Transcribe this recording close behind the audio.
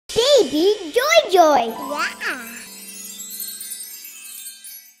baby Joy Joy. Yeah.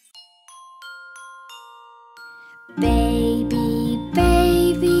 Baby,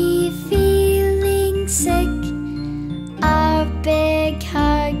 baby, feeling sick. A big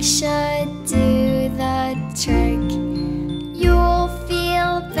hug should do the trick. You'll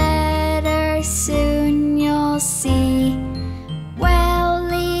feel better soon, you'll see. Well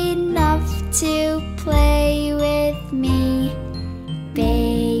enough to play with me.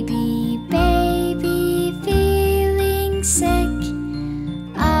 Baby, baby, feeling sick.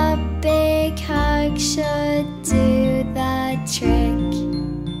 A big hug should do the trick.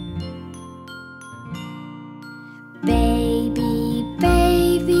 Baby,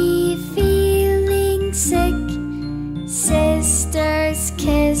 baby, feeling sick. Sister's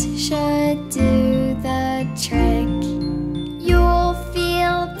kiss should do the trick. You'll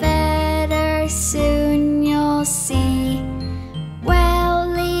feel better soon, you'll see.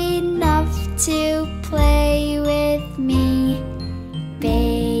 Well enough to play with me.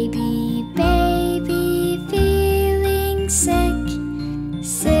 Baby, baby, feeling sick.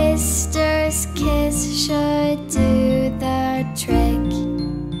 Sister's kiss should do the trick.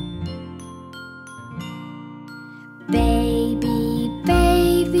 Baby,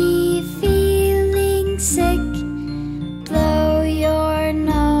 baby, feeling sick. Blow your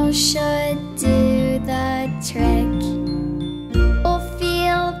nose should do the trick. You'll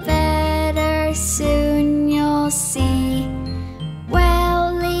feel better soon, you'll see.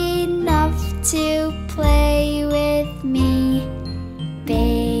 Well enough to play with me.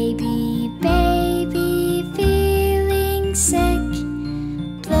 Baby, baby, feeling sick.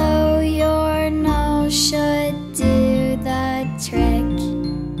 Blow your nose should do the trick.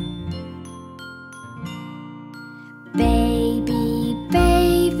 Baby,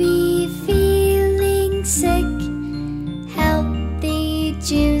 baby, feeling sick. Healthy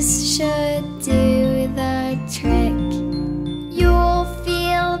juice should do the trick. You'll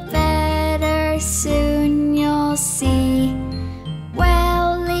feel better soon, you'll see.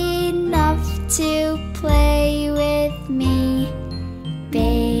 Well enough to play with me.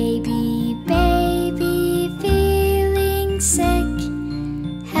 Baby, baby, feeling sick.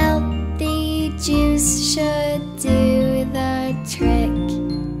 Healthy juice should do the trick.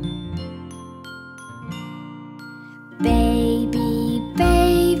 Baby,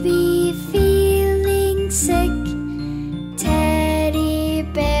 baby, feeling sick. Teddy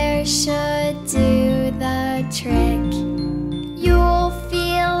bear should do the trick. You'll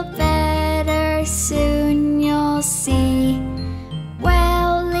feel better soon, you'll see.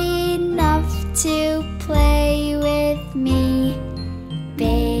 Well enough to play with me.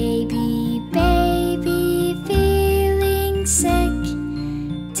 Baby, baby, feeling sick.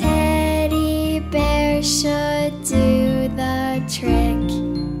 Teddy bear should do the trick.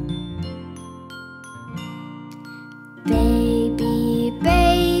 Baby,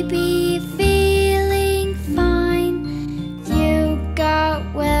 baby, feeling fine. You got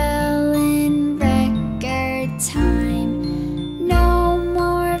well in record time. No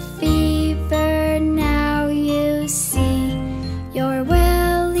more fever, now you see. You're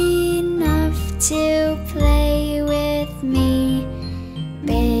well enough to play with me.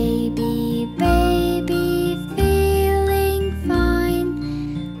 Baby, baby, feeling fine.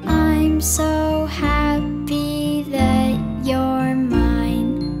 I'm so happy that you're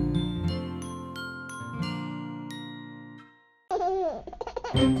mine.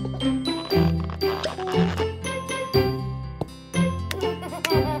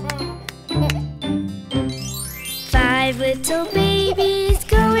 Five little babies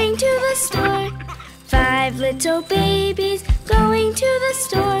going to the store. Five little babies going to the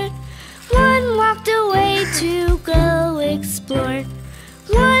store. One walked away to go explore.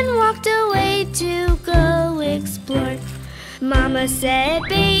 One walked away to go explore. Mama said,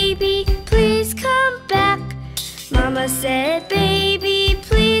 baby, please come back. Mama said, baby,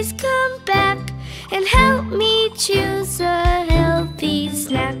 please come back and help me choose a healthy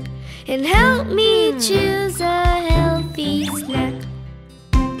snack. And help me choose a healthy snack.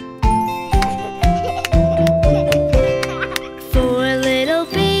 Four little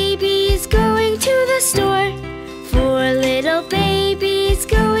babies going to the store. Four little babies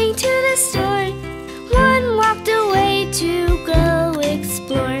going to the store. One walked away to go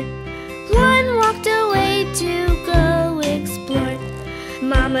explore. One walked away to go explore.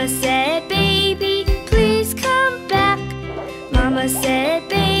 Mama said, baby, please come back. Mama said,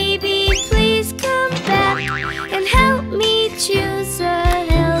 baby, please come back and help me choose a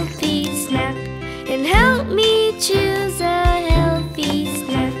healthy snack. And help me choose a healthy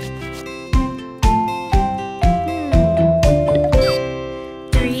snack.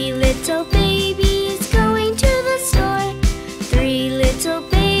 Three little little babies going to the store. 3 little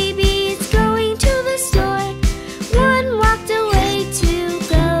babies going to the store. 1 walked away to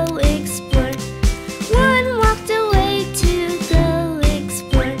go explore. 1 walked away to go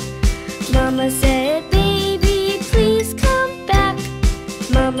explore. Mama said, baby, please come back.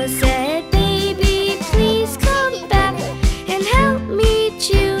 Mama said, baby, please come back and help me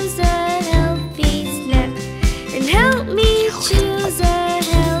choose a healthy snack. And help me choose a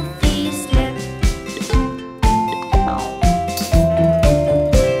healthy snack.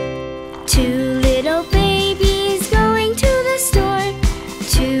 2 little babies going to the store.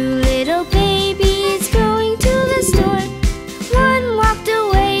 2 little babies going to the store. 1 walked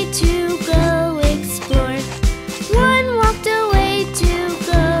away to go explore. 1 walked away to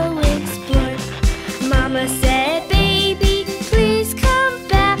go explore. Mama said, baby, please come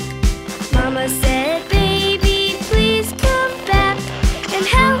back. Mama said, baby, please come back and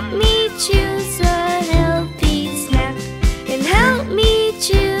help me choose a healthy snack. And help me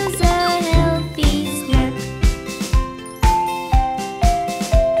choose a healthy snack.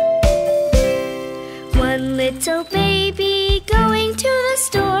 1 little baby going to the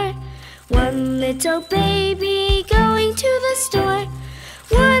store. 1 little baby going to the store.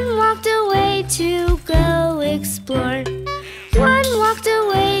 1 walked away to go explore. 1 walked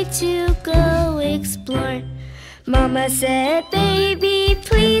away to go explore. Mama said, baby,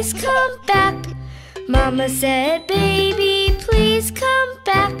 please come back. Mama said, baby, please come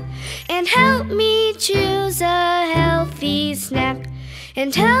back and help me choose a healthy snack.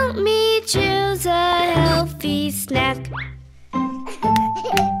 And help me choose a healthy snack.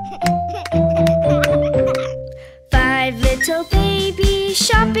 5 little babies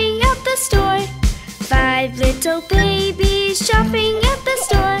shopping at the store. 5 little babies shopping at the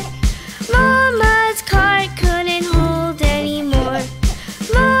store. Mama's cart couldn't hold anymore.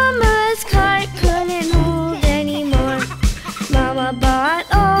 Mama's cart couldn't hold anymore. Mama bought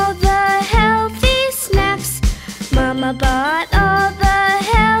all the healthy snacks. Mama bought all the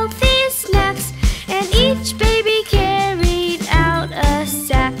healthy snacks. And each baby carried out a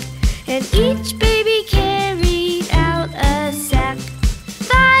sack. And each baby carried out a sack.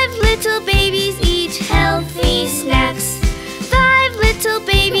 5 little babies eat healthy snacks. 5 little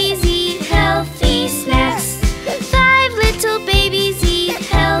babies eat healthy snacks. 5 little babies eat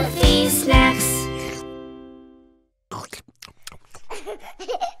healthy snacks.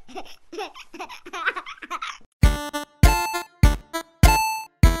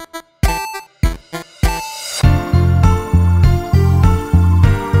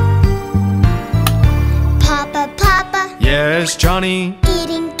 Papa, Papa, Yes, Johnny.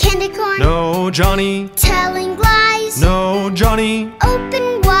 eating candy corn. No, Johnny. Telling lies. No, Johnny.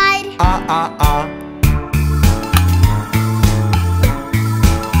 Open wide. Ah, ah, ah.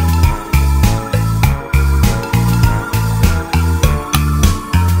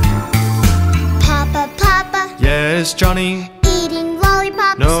 Papa, Papa, Yes, Johnny. eating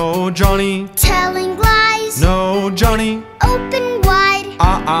lollipops. No, Johnny. Telling lies. No, Johnny. Open wide.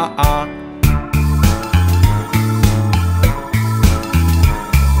 Ah, ah, ah.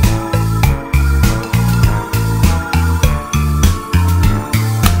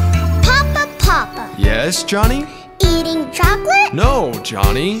 Papa, Papa, Yes, Johnny. eating chocolate. No,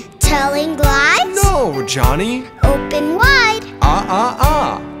 Johnny. Telling lies. No, Johnny. Open wide. Ah, ah,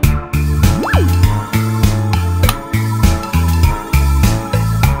 ah.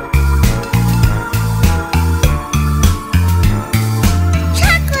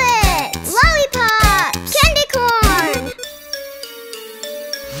 Chocolate, lollipops, candy corn.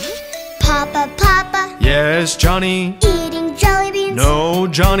 Papa, Papa, Yes, Johnny. eating jelly beans. No,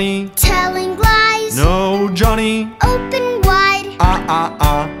 Johnny. Telling lies. No, Johnny. Open wide. Ah, ah,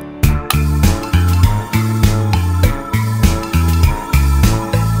 ah.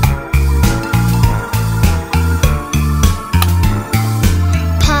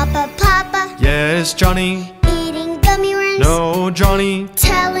 Papa, Papa, Yes, Johnny. eating gummy worms. No, Johnny.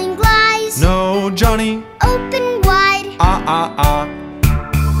 Telling lies. No, Johnny. Open wide. Ah, ah, ah.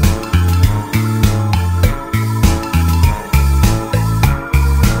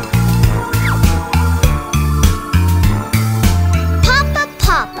 Papa,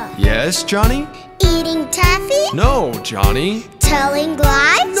 Papa, Yes, Johnny. eating taffy. No, Johnny. Telling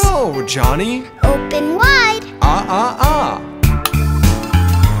lies. No, Johnny. Open wide. Ah, ah, ah.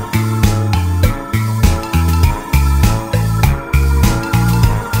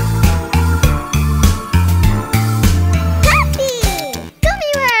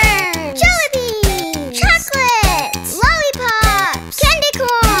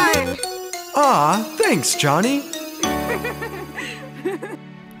 Thanks, Johnny.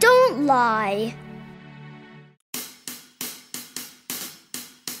 Don't Don't lie.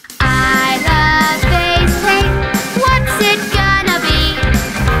 I love face paint. What's it gonna be?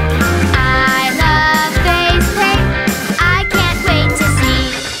 I love face paint. I can't wait to see.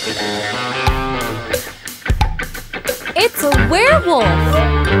 It's a werewolf.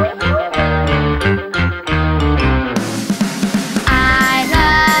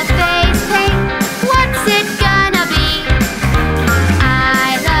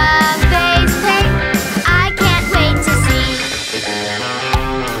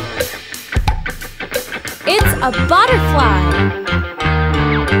 A butterfly.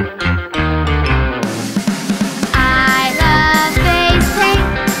 I love face paint.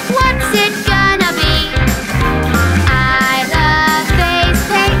 What's it gonna be? I love face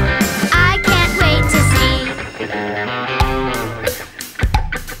paint. I can't wait to see.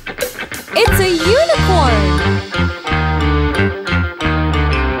 It's a unicorn.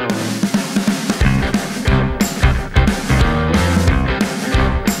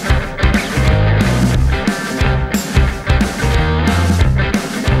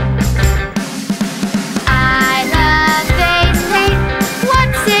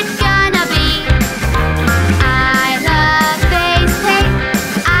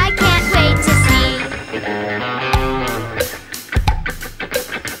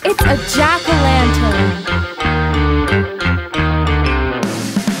 A jack-o'-lantern.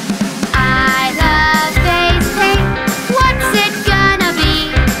 I love face paint. What's it gonna be?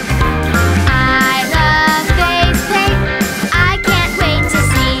 I love face paint. I can't wait to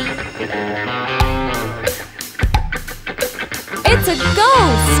see. It's a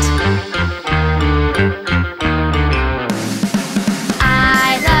ghost.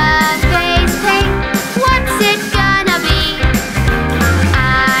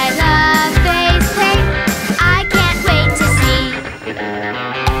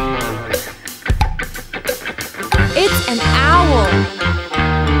 It's an owl.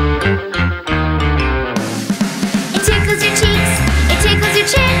 It tickles your cheeks, it tickles your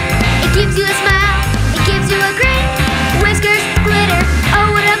chin, it gives you a smile, it gives you a grin. Whiskers, glitter,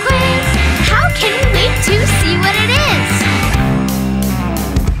 oh what a quiz! How can you wait to see what it is?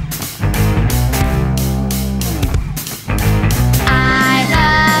 I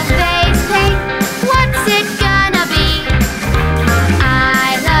love face paint. What's it gonna be?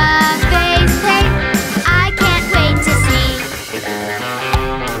 I love face paint. I can't wait to see.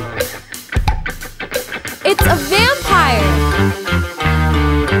 It's a vampire.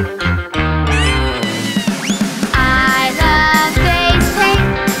 I love face paint.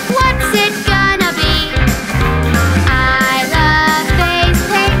 What's it gonna be? I love face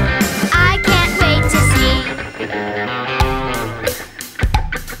paint. I can't wait to see.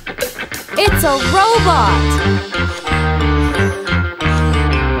 It's a robot.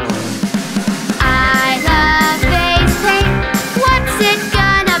 I love face paint. What's it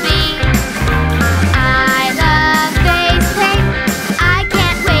gonna be? I love face paint. I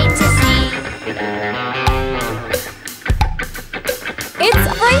can't wait to see. It's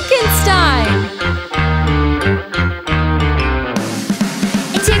Frankenstein.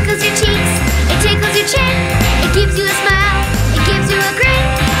 It tickles your cheeks, it tickles your chin, it gives you a smile, it gives you a grin.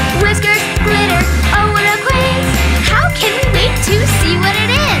 Whiskers, glitter, oh what a quiz! How can we wait to see what it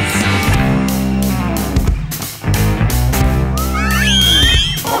is?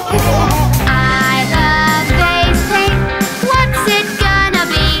 I love face paint. What's it gonna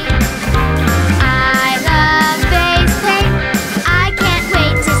be? I love face paint. I can't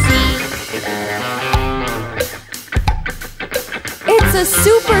wait to see. It's a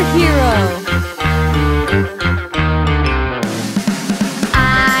superhero. I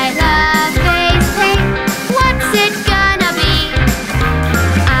love face paint. What's it gonna be?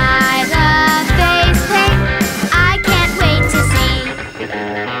 I love face paint. I can't wait to see.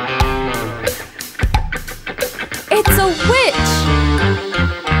 It's a witch.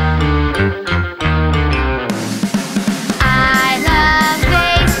 I love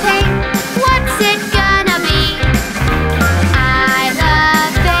face paint. What's it gonna be? I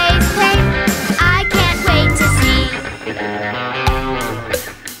love face paint.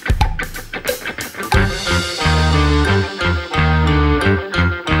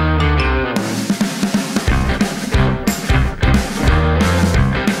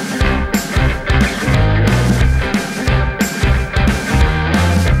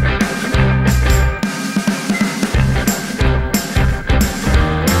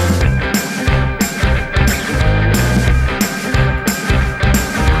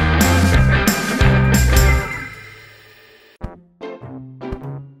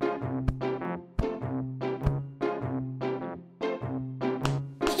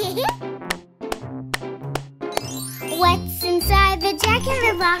 What's inside the Jack in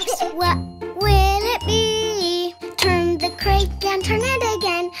the Box? What will it be? Turn the crate and turn it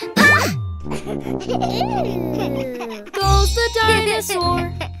again. Pop! Goes the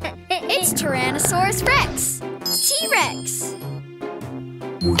dinosaur. It's Tyrannosaurus Rex. T-Rex.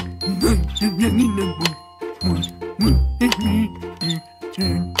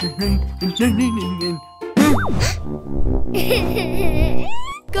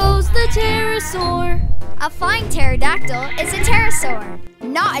 Goes the pterosaur. A flying pterodactyl is a pterosaur,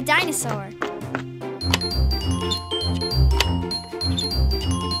 not a dinosaur.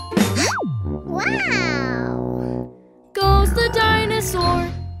 Wow! Goes the dinosaur.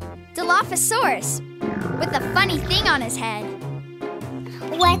 Dilophosaurus, with a funny thing on his head.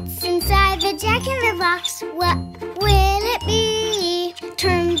 What's inside the Jack in the Box? What will it be?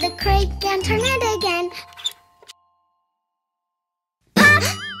 Turn the crate and turn it again. Pop!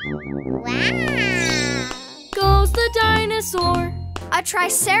 Wow! Goes the dinosaur. A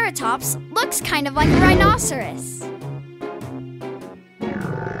triceratops looks kind of like a rhinoceros.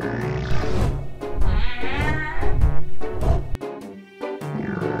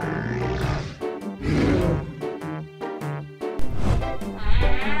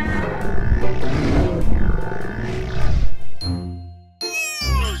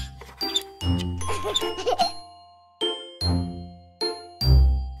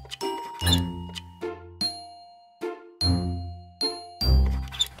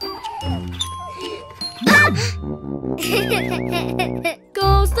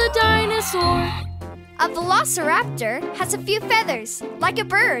 Goes the dinosaur. A velociraptor has a few feathers, like a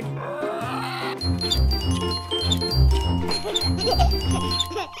bird.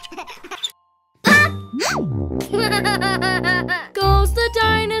 Goes the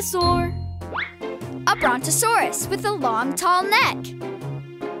dinosaur. A brontosaurus with a long, tall neck.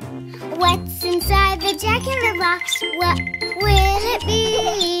 What's inside the Jack in the Box? What will it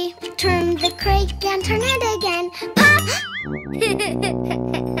be? Turn the crate and turn it again. Pop!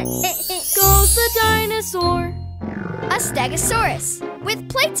 Goes the dinosaur. A stegosaurus with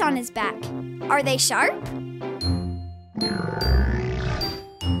plates on his back. Are they sharp?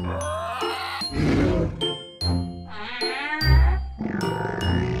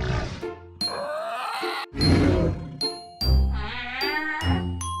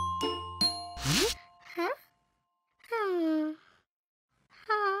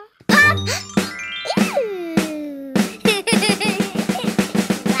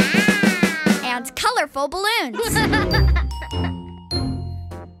 And colorful balloons.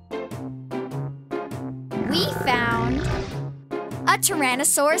 We found a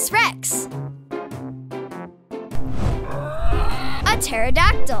Tyrannosaurus Rex, a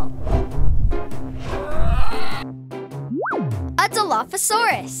pterodactyl, a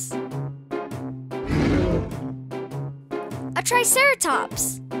Dilophosaurus, a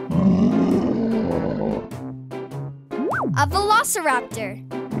triceratops, a velociraptor,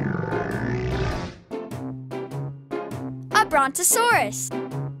 a brontosaurus,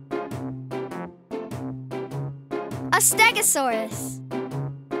 a stegosaurus,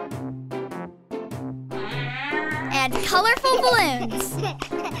 and colorful balloons.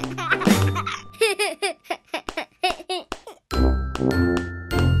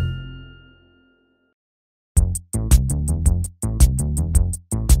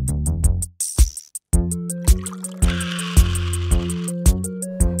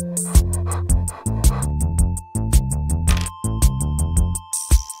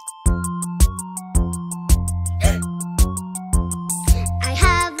 I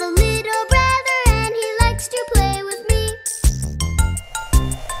have a little brother and he likes to play with me.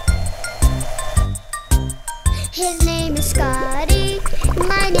 His name is Scotty,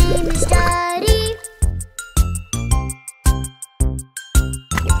 my name is Dottie.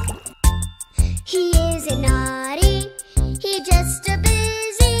 He isn't naughty, he's just a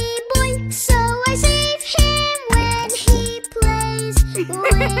busy boy. So I save him when he plays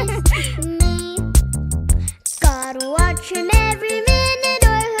with me. Gotta watch him every minute,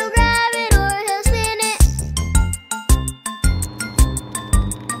 or he'll grab it, or he'll spin it,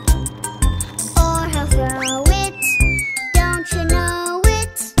 or he'll throw it. Don't you know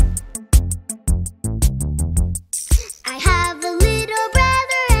it? I have a little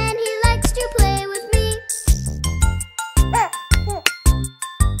brother and he likes to play with me.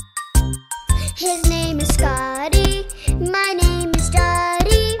 His name is Scotty, my name is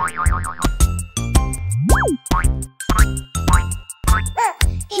Dottie.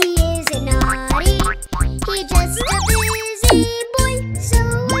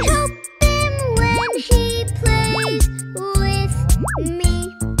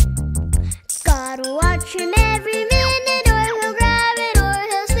 watch him every minute, or he'll grab it, or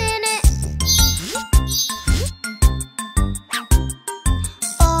he'll spin it,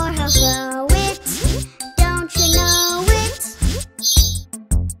 or he'll throw it. Don't you know it?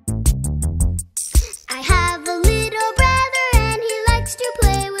 I have a little brother and he likes to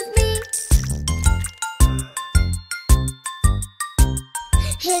play with me.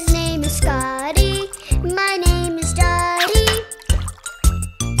 His name is Scotty, my name is Dottie.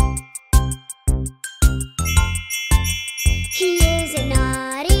 He isn't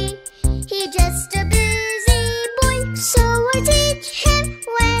naughty, he's just a busy boy, so I teach him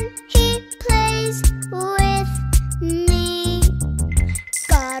when he plays with me.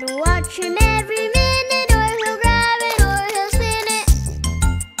 Gotta watch him every minute, or he'll grab it, or he'll spin it,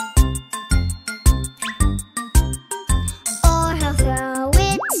 or he'll throw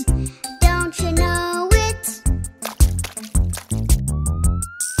it. Don't you know it?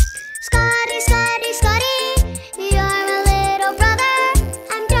 Scotty, Scotty, Scotty, you're my little brother.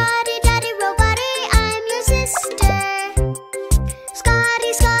 I'm Dottie, Dottie, Robotty, I'm your sister.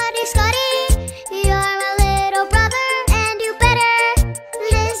 Scotty, Scotty, Scotty, you're my little brother, and you better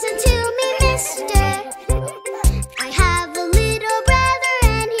listen to me, mister. I have a little brother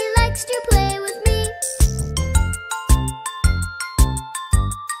and he likes to play with me.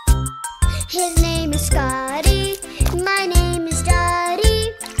 His name is Scotty, my name is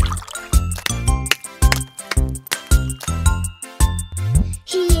Dottie.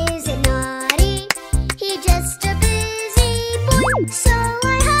 He isn't naughty, he's just a busy boy, so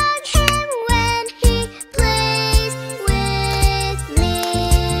I hug him when he plays with me.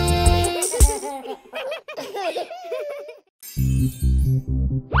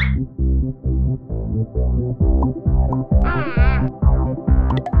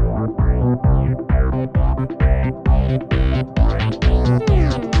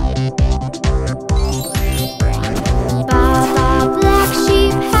 Baba, black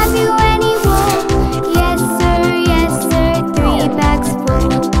sheep, have you any wool? Yes sir, 3 bags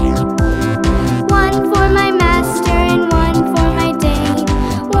full. One for my master and one for my dame,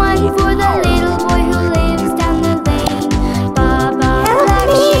 one for the little boy who lives down the lane. Baba, black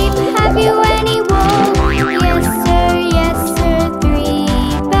sheep, have you any wool? Yes sir, 3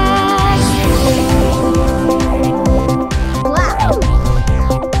 bags full. Black.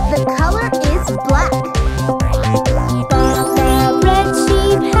 The color is black. Baba, red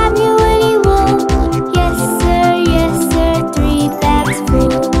sheep, have you any wool? Yes sir, 3 bags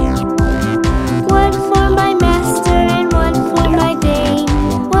full. One for my master and one for my dame,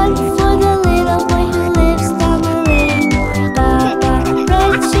 one for the little boy who lives down the lane. Baba,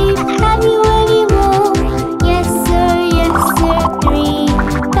 red sheep, have you any wool? Yes sir, 3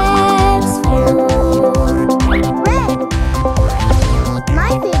 bags full. Red.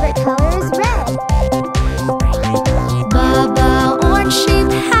 My favorite color is red. Baba, orange sheep,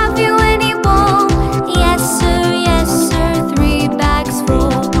 have you any wool? Yes sir, 3 bags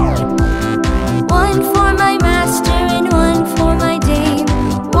full. One for my master and one for my dame,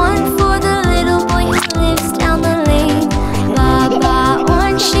 one for the little boy who lives down the lane. Baba,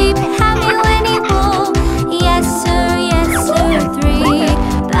 orange sheep, have you any wool? Yes sir, 3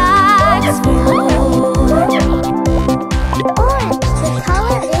 bags full. Orange. The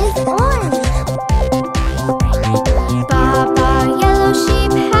color is orange. Baba, yellow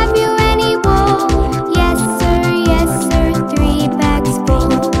sheep, have you any wool? Yes sir, 3 bags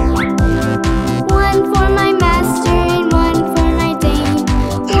full. One for my master and one for my dame,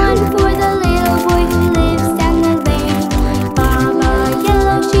 one for the little boy who lives down the lane. Baba,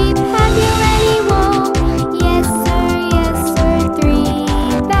 yellow sheep, have you any wool? Yes sir, 3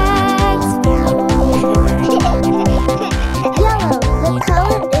 bags full. Yellow. The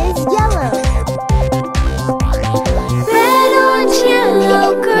color is yellow. Red, orange, yellow,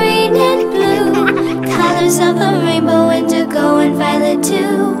 green and blue, colors of the rainbow, indigo and violet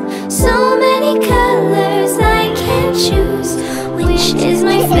too. So many colors I can't choose. Which is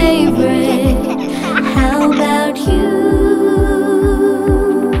my favorite? How about you?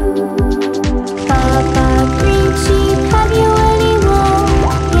 Baba, green sheep, have you any wool?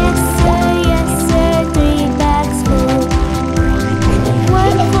 Yes sir, 3 bags full.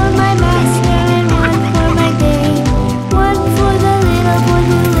 One for my master and one for my dame, one for the little boy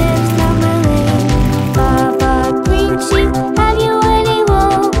who lives down the lane. Baba, green sheep, have you any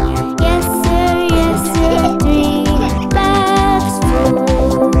wool? Yes sir, 3 bags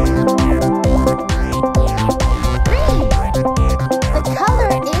full.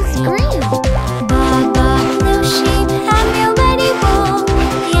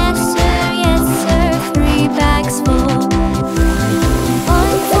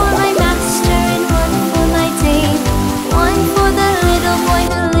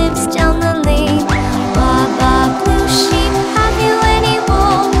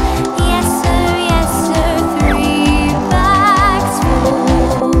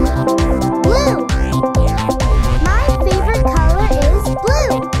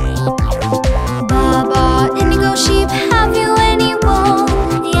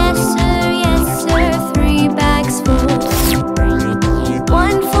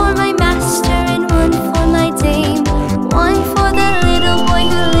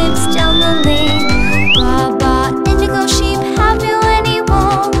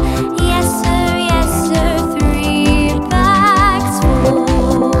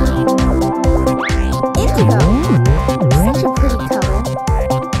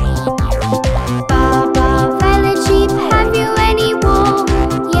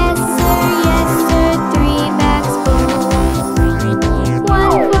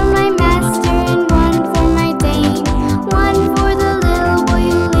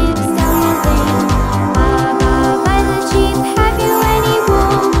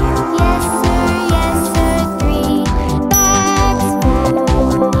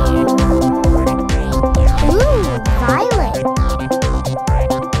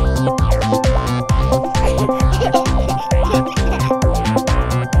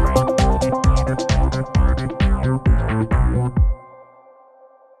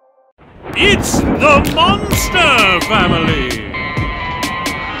 It's the Monster Family!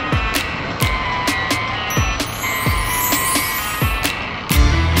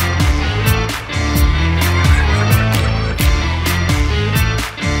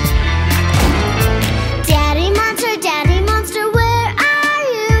 Daddy Monster, where are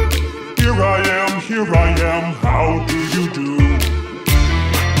you? Here I am, how do you do?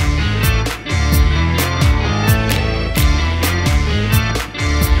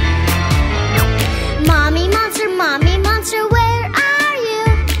 Mommy Monster, where are you?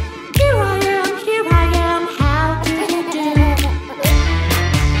 Here I am, how do you do?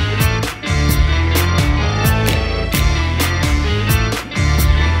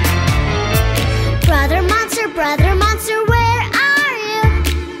 Brother Monster, where are you?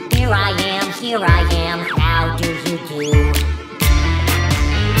 Here I am, how do you do?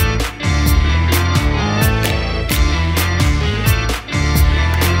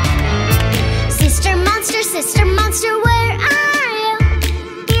 Sister Monster, where are you?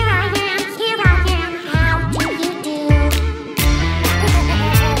 Here I am, how do you do?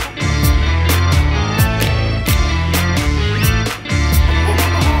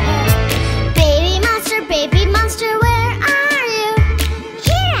 Baby Monster, where are you?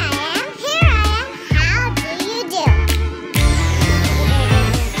 Here I am, how do you do?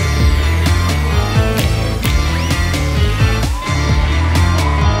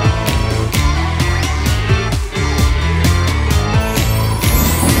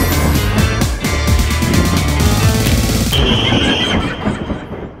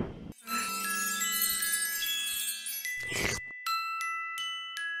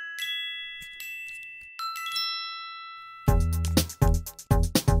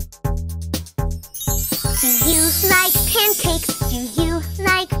 Do you like pancakes? Do you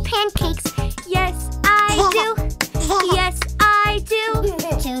like pancakes? Yes, I do. Yes, I do.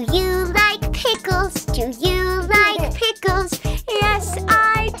 Do you like pickles? Do you like pickles? Yes,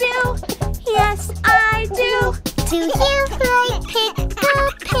 I do. Yes, I do. Do you like pickle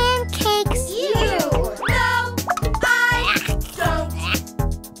pancakes? No, I don't.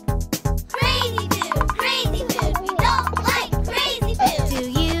 Crazy food, we don't like crazy food. Do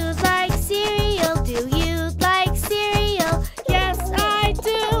you like cereal? Do you like cereal? Yes, I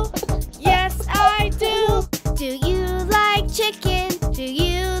do.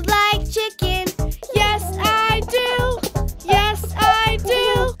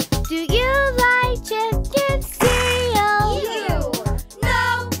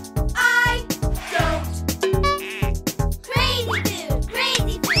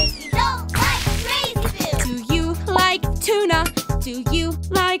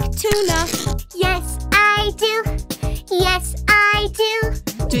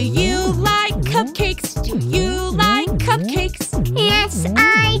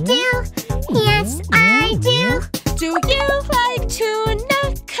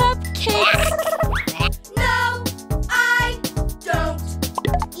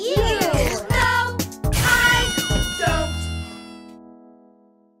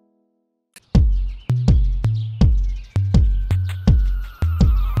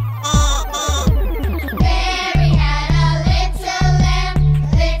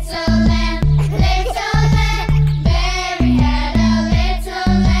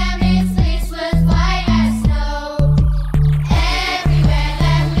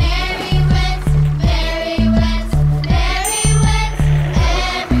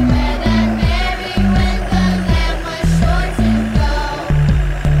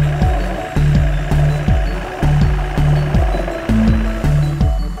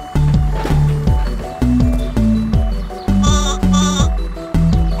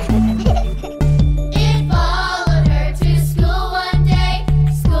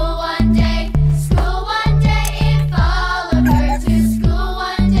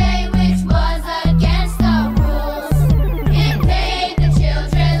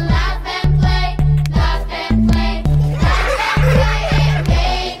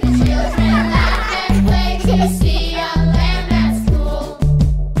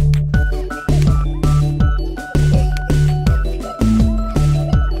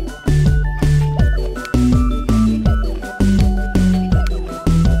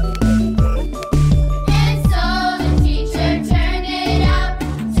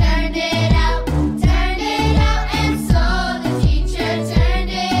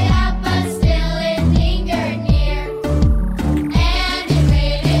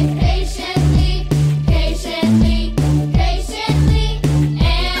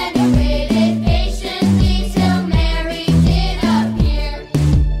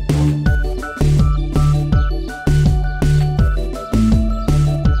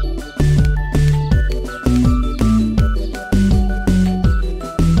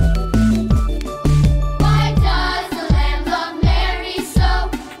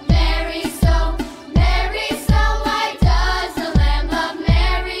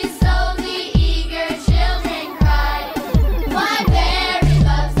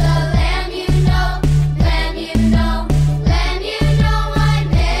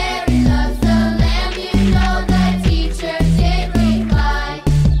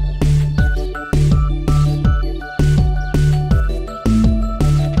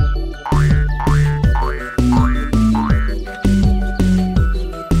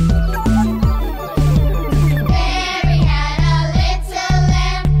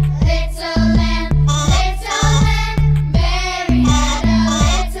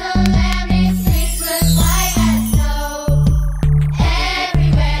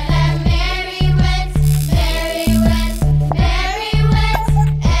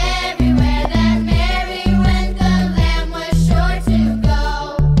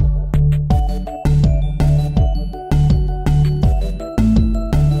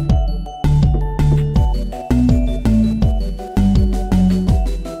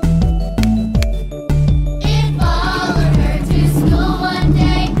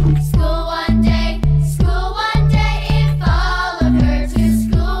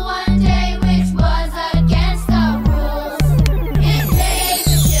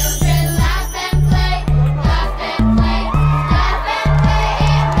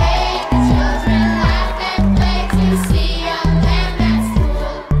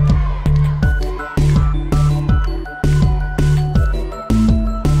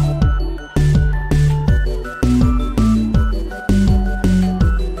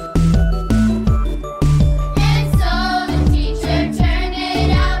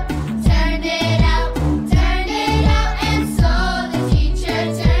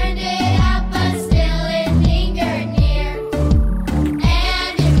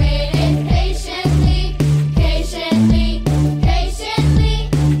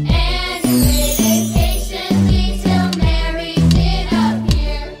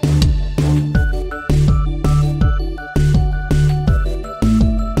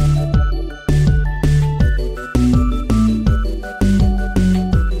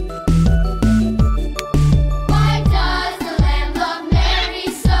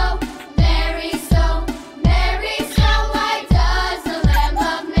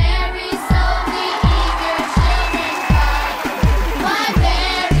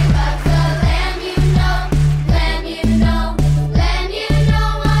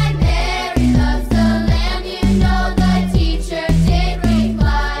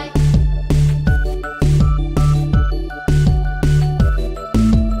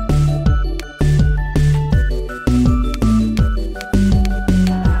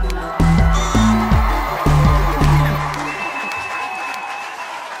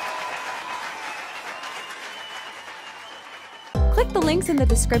 Click the links in the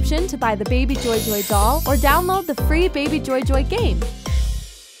description to buy the Baby Joy Joy doll or download the free Baby Joy Joy game.